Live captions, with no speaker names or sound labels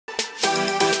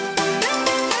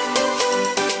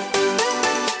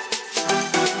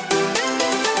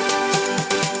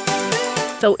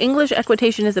So English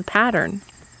equitation is a pattern.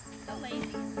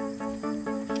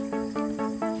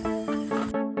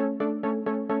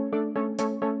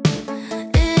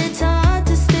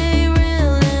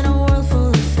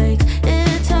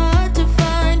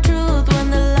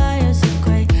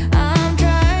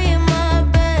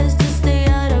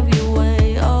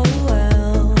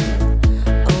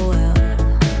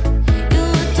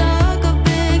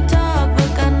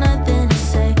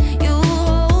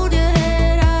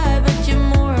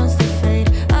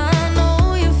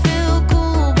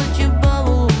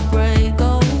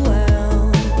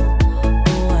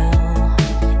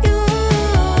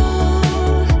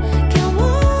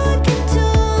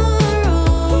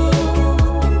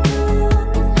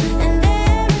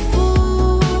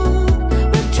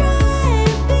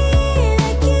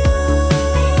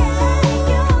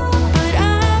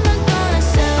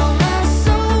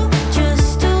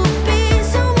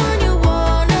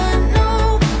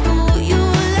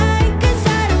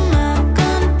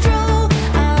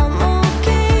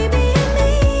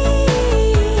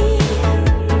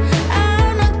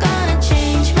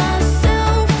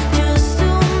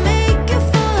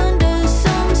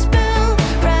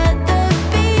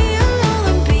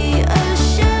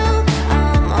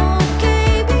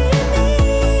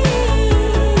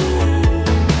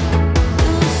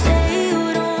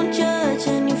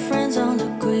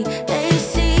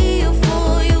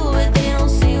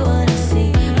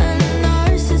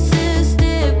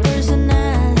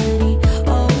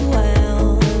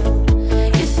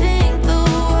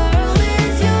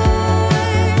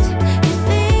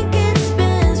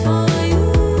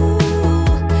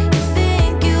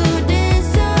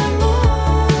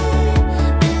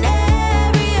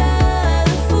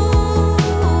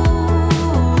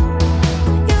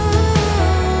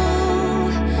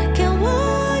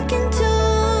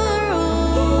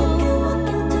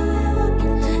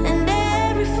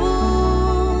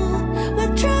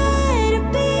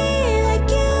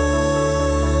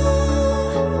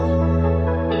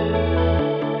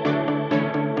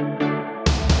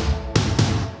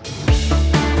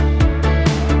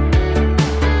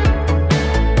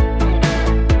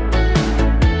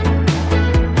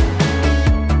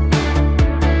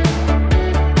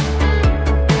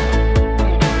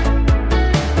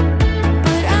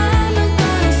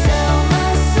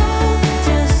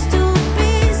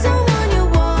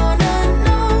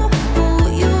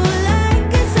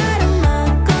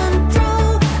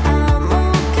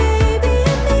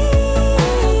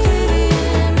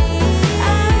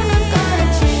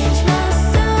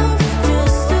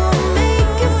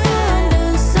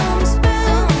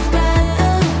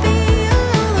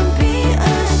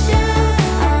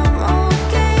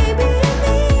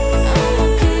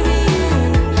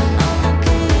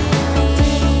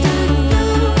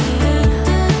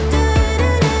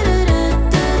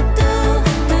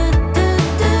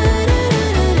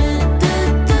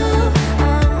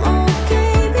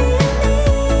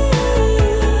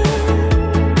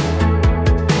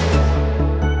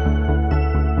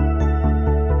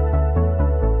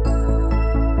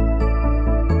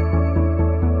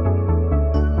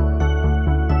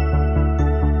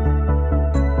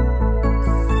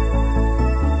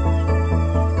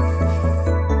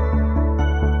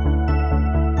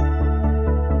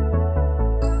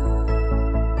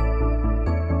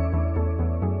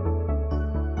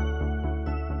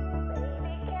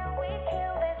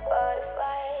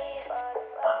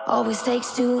 Always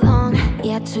takes too long,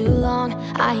 yeah, too long.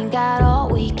 I ain't got all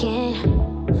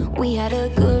weekend. We had a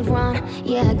good run,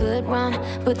 yeah, good run,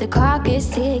 but the clock is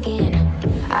ticking.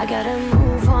 I gotta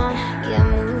move on, yeah,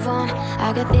 move on.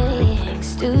 I got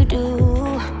things to do,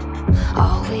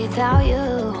 all without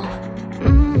you.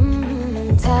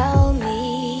 Tell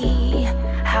me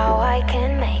how I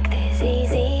can make this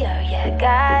easier, yeah,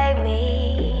 guide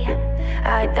me.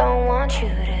 I don't want you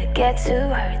to get too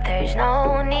hurt, there's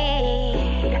no need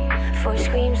for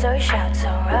screams or shouts or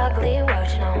ugly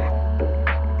words, no.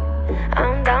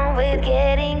 I'm done with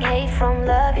getting hate from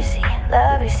love, you see,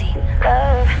 love, you see,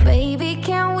 love. Baby,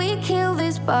 can we kill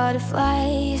these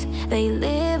butterflies? They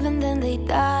live and then they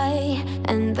die,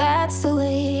 and that's the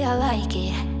way I like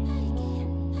it.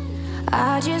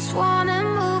 I just wanna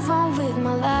move on with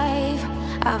my life.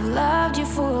 I've loved you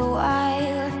for a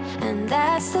while, and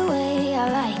that's the way I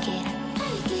like it.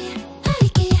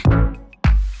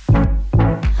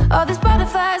 All these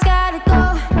butterflies gotta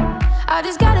go. I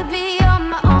just gotta be on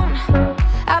my own.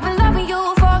 I've been loving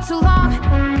you for too long.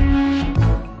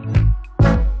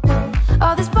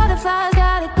 All these butterflies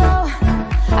gotta go.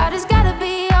 I just gotta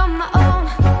be on my own.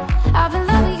 I've been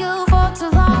loving you for too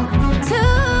long.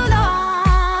 Too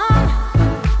long.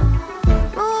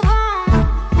 Move on.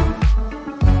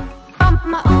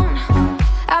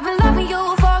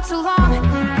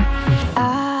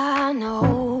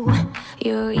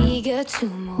 You're eager to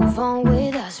move on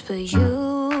with us, but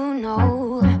you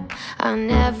know I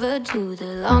never do the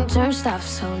long-term stuff,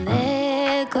 so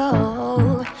let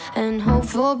go and hope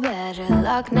for better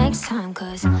luck next time,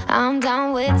 'cause I'm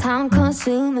down with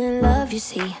time-consuming love, you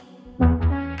see.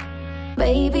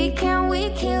 Baby, can we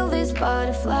kill these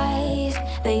butterflies?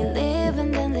 They live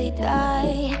and then they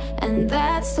die, and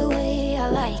that's the way I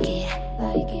like it.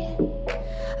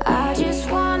 I just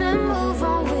wanna move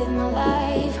on with my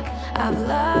life. I've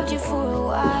loved you for a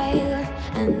while,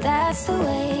 and that's the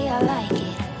way I like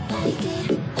it.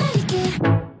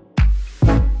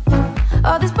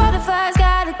 All these butterflies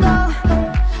gotta go.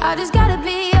 I just gotta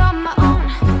be on my own.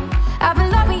 I've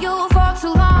been loving you for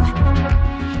too long.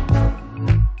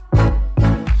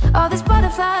 All these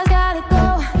butterflies gotta go.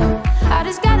 I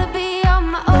just gotta be on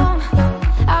my own.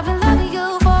 I've been loving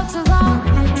you for too long.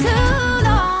 Too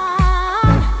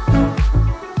long.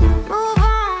 Move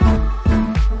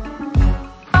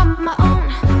on my own.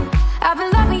 I've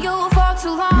been loving you for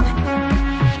too long.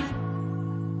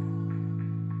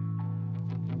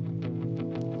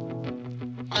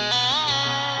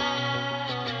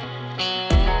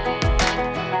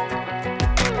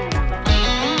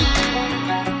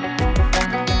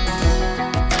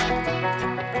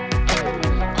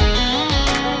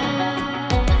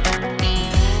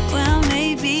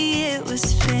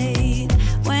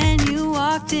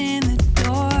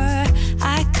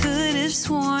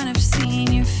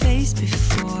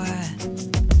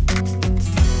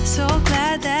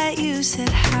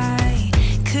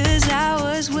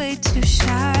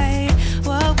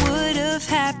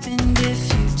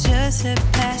 Had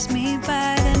passed me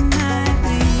by the night.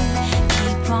 We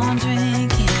keep on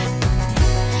drinking,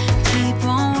 keep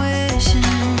on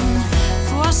wishing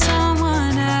for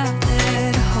someone out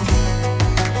there to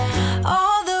hold.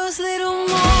 All those little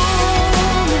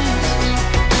moments,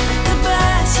 the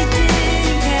bites you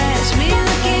didn't catch me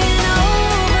looking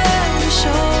over your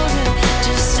shoulder,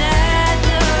 just at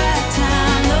the right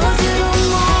time. Those little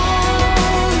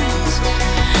moments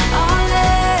all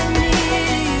led me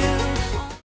to you.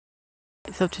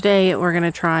 So today we're going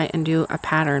to try and do a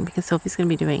pattern because Sophie's going to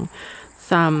be doing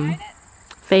some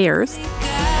fairs.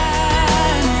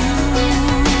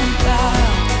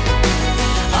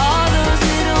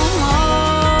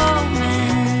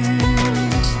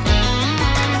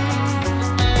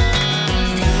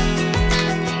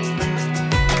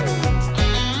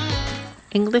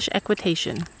 English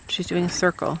equitation. She's doing a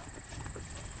circle.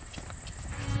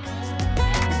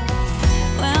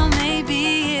 Well,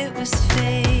 maybe it was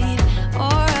fate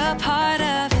or a part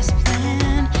of his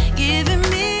plan. Giving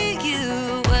me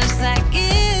you was like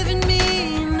giving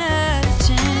me another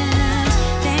chance.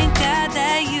 Thank God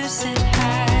that you said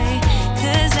hi,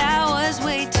 'cause I was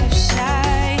way too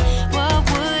shy. What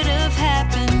would have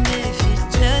happened if you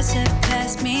just had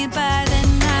passed me by the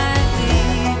night? We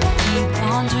keep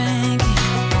on drinking,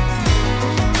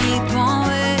 keep on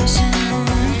wishing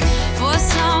for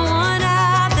someone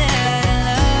out there to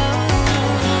love.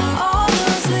 All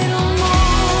those little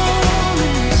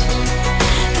moments,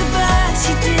 the bites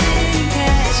you didn't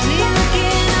catch me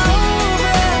looking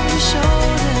over your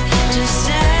shoulder, just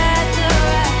at the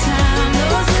right time.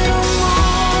 Those little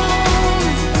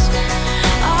moments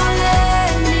all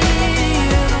led me to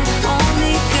you.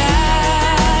 Only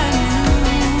God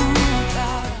knew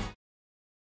about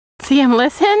it. See him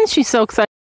listen? She's so excited.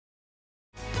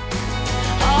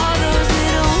 All those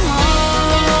little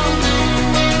moments.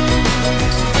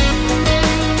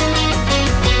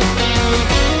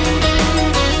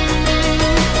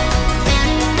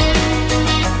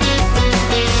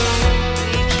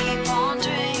 We keep on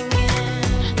drinking,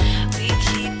 we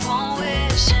keep on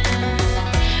wishing.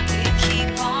 We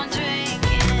keep on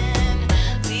drinking,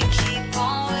 we keep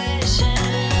on wishing.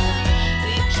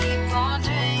 We keep on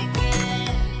drinking,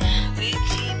 we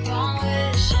keep on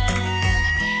wishing.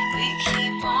 We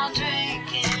keep on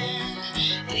drinking,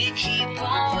 we keep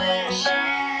on wishing.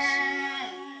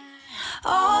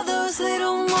 All those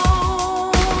little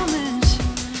moments,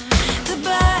 the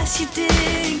bites you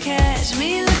didn't catch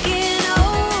me looking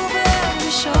over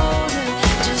your shoulder,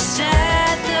 just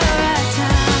at the right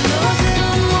time. Those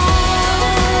little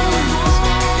moments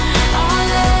all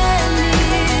led me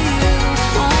to you.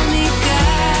 Only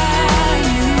God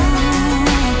knew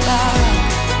about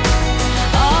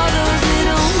all those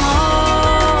little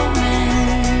moments.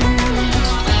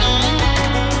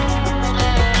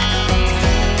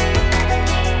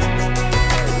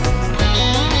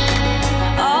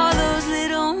 All those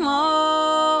little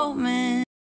moments.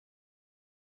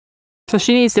 So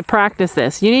she needs to practice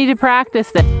this. You need to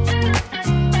practice this.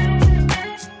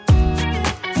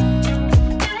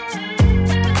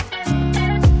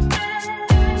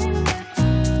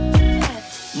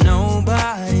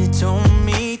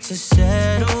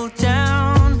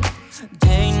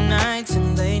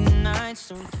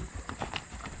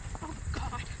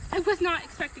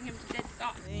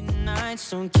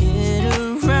 nights don't get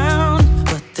around,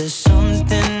 but there's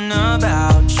something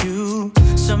about you,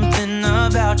 something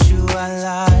about you I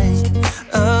like,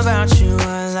 about you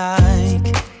I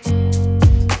like.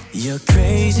 You're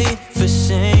crazy for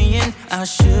saying I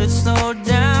should slow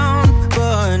down,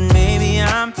 but maybe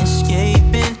I'm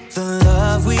escaping the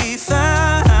love we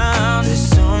found. There's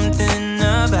something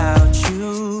about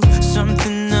you,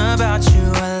 something about you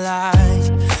I like,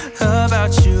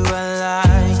 about you I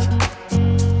like.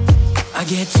 I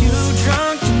get too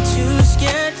drunk and too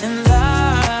scared and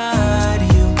lie to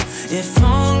you. If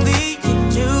only you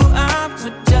knew I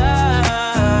would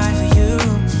die for you.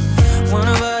 One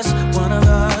of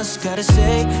us gotta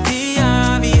say the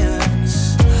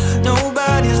obvious.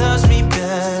 Nobody loves me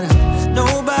better,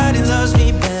 nobody loves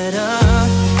me better,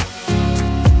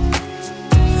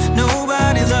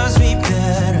 nobody loves me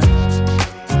better.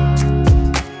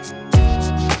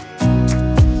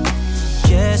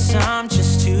 Guess I'm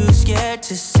just too scared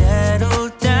to settle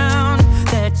down.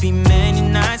 There'd be many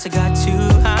nights I got too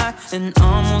high and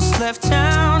almost left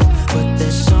town, but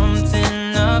there's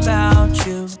something about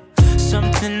you,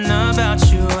 something about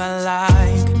you I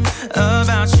like,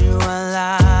 about you I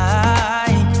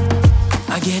like.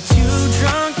 I get too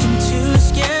drunk and too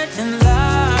scared and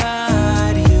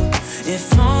lie to you. If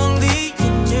only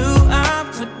you knew I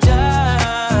would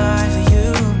die for you.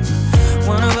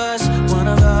 One of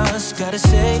us gotta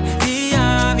say the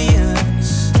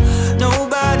obvious.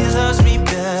 Nobody loves me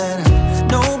better,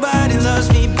 nobody loves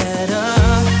me better.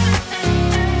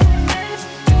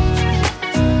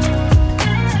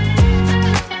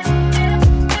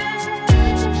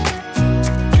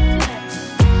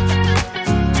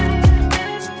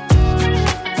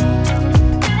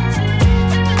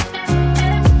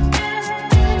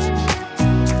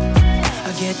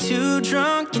 Too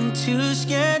drunk and too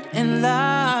scared and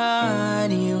lie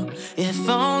to you. If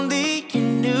only you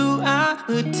knew I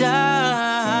would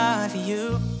die for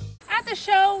you. At the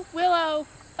show, Willow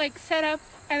set up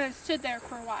and then stood there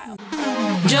for a while.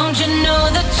 Don't you know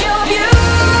that you're beautiful?